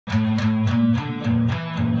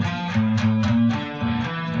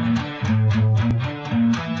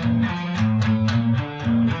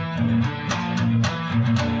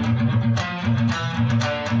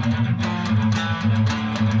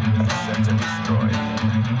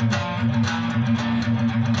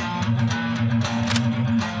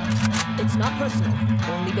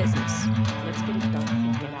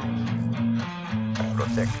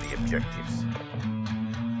objectives.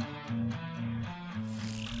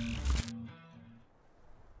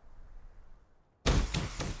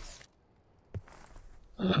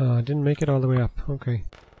 I didn't make it all the way up. Okay.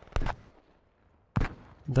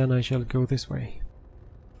 Then I shall go this way.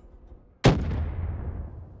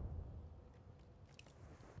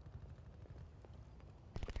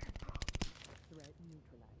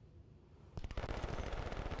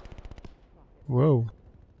 Whoa.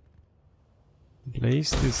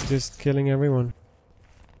 Blazed is just killing everyone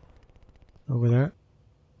over there.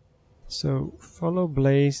 So follow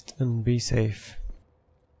Blazed and be safe.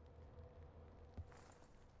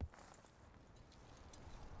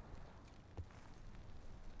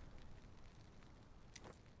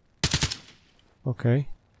 Okay.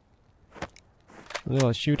 A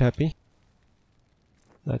little shoot happy.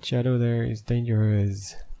 That shadow there is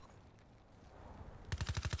dangerous.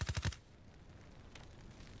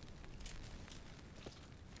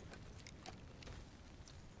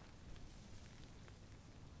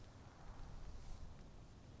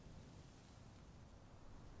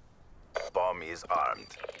 Bomb is armed.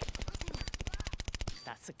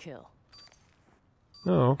 That's a kill.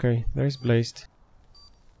 Oh, okay. There's Blazed.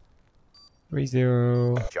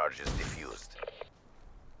 3-0. Charges diffused.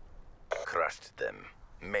 Crushed them.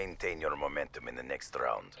 Maintain your momentum in the next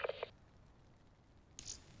round.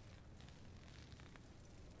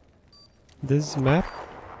 This map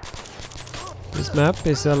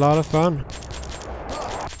is a lot of fun.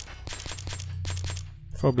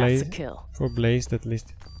 For That's a kill. For Blazed at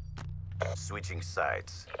least. Switching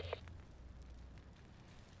sides.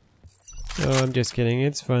 Oh, I'm just kidding.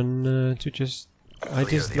 It's fun to just... I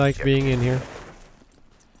just like being in here.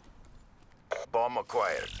 Bomb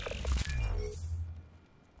acquired.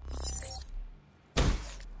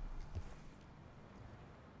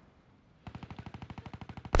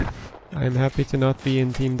 I'm happy to not be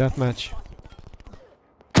in team deathmatch.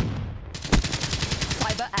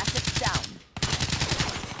 Fiber assets down.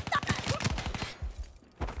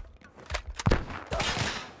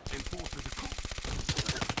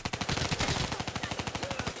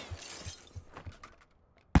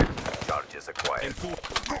 Charges acquired.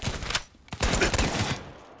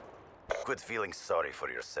 Quit feeling sorry for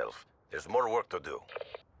yourself. There's more work to do.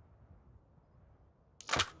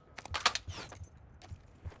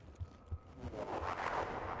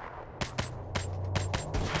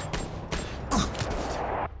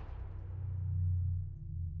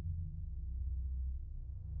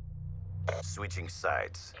 Switching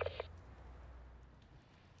sides.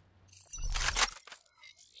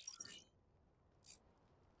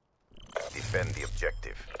 Defend the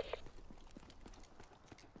objective.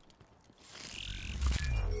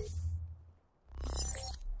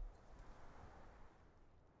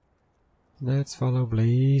 Let's follow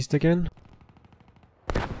Blazed again.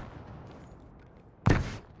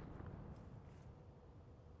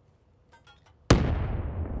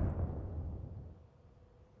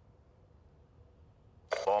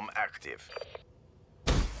 Bomb active.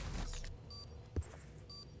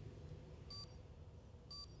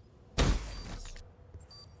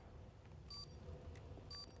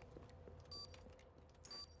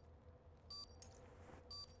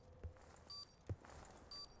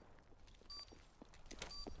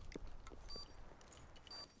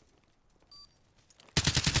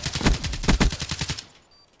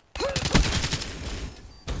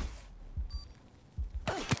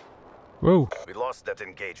 Whoa! We lost that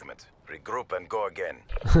engagement. Regroup and go again.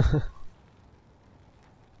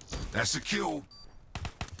 That's a kill.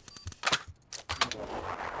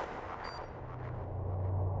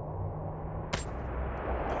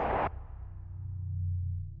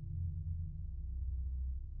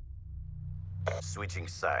 Switching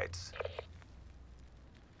sides.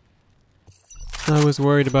 I was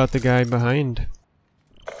worried about the guy behind.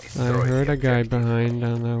 I Destroy heard the a guy objective. behind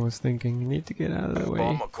and I was thinking, you need to get out of the way.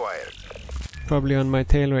 Bomb acquired. Probably on my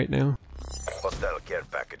tail right now. Hostile care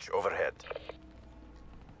package overhead.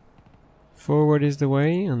 Forward is the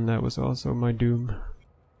way, and that was also my doom.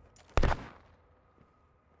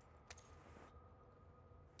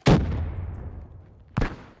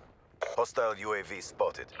 Hostile UAV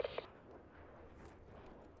spotted.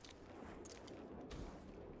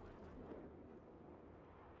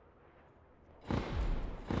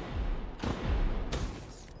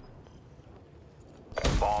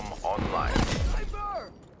 Bomb online.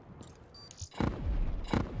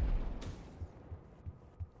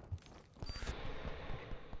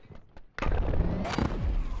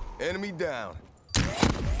 Enemy down.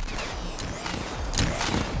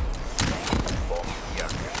 Bomb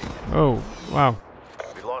deactivated. Oh, wow.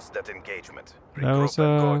 We lost that engagement. That was, Regroup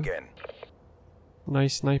and go again.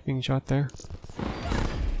 Nice sniping shot there.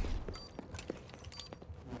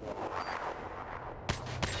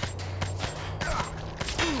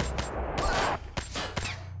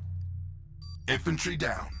 Infantry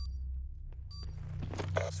down.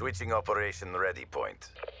 Switching operation ready point.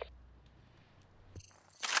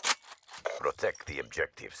 Protect the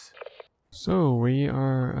objectives. So we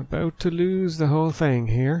are about to lose the whole thing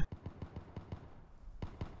here.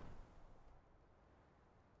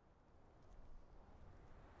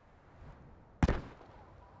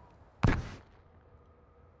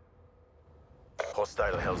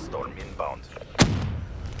 Hostile Hellstorm inbound.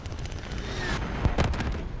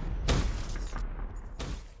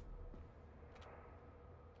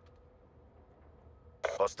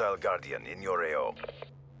 Hostile Guardian in your AO.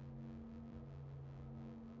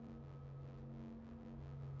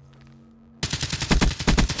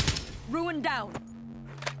 Ruin down.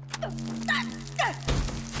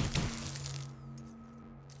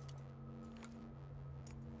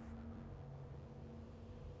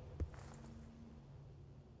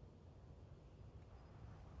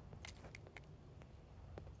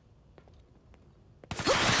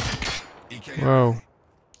 Whoa.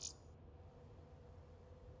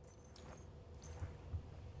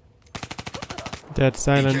 Dead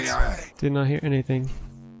silence. EKIA. Did not hear anything.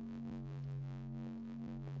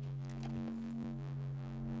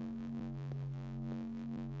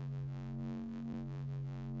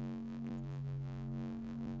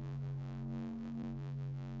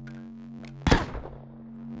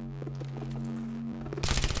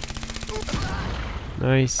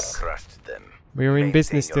 Nice. Crushed them. We're in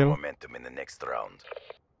business Maintain your still. momentum in the next round.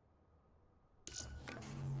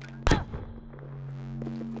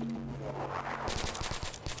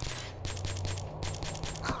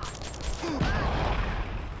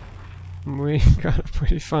 We got a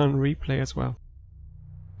pretty fun replay as well.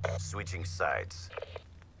 Switching sides.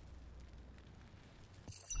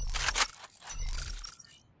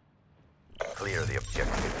 Clear the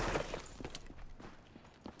objective.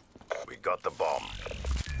 We got the bomb.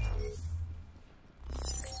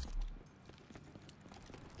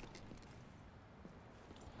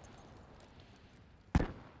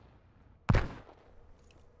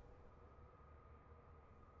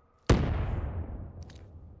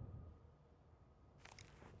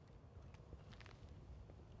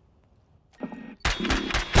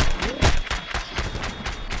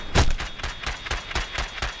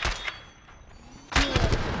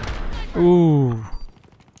 Ooh.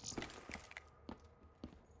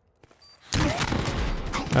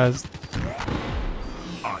 As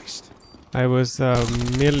Iced. I was a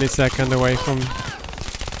millisecond away from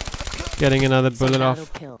getting another bullet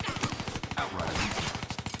off. Kill. Outright.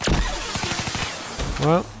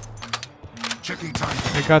 Well, Checking time.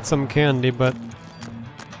 I got some candy, but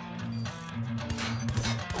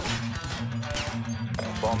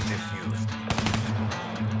Bomb defused.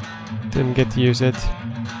 didn't get to use it.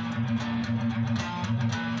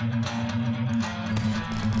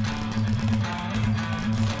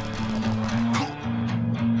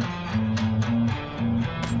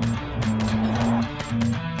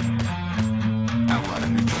 Outright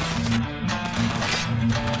and neutralized.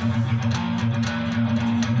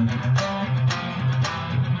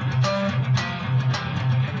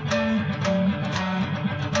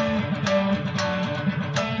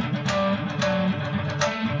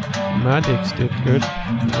 Magics did good.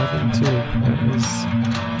 11-2. That is.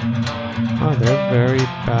 Oh, they're very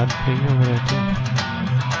bad ping over there too.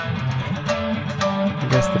 I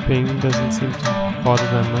guess the ping doesn't seem to bother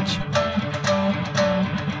them much.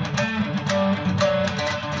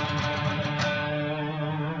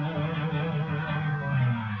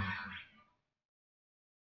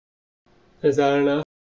 Is that enough?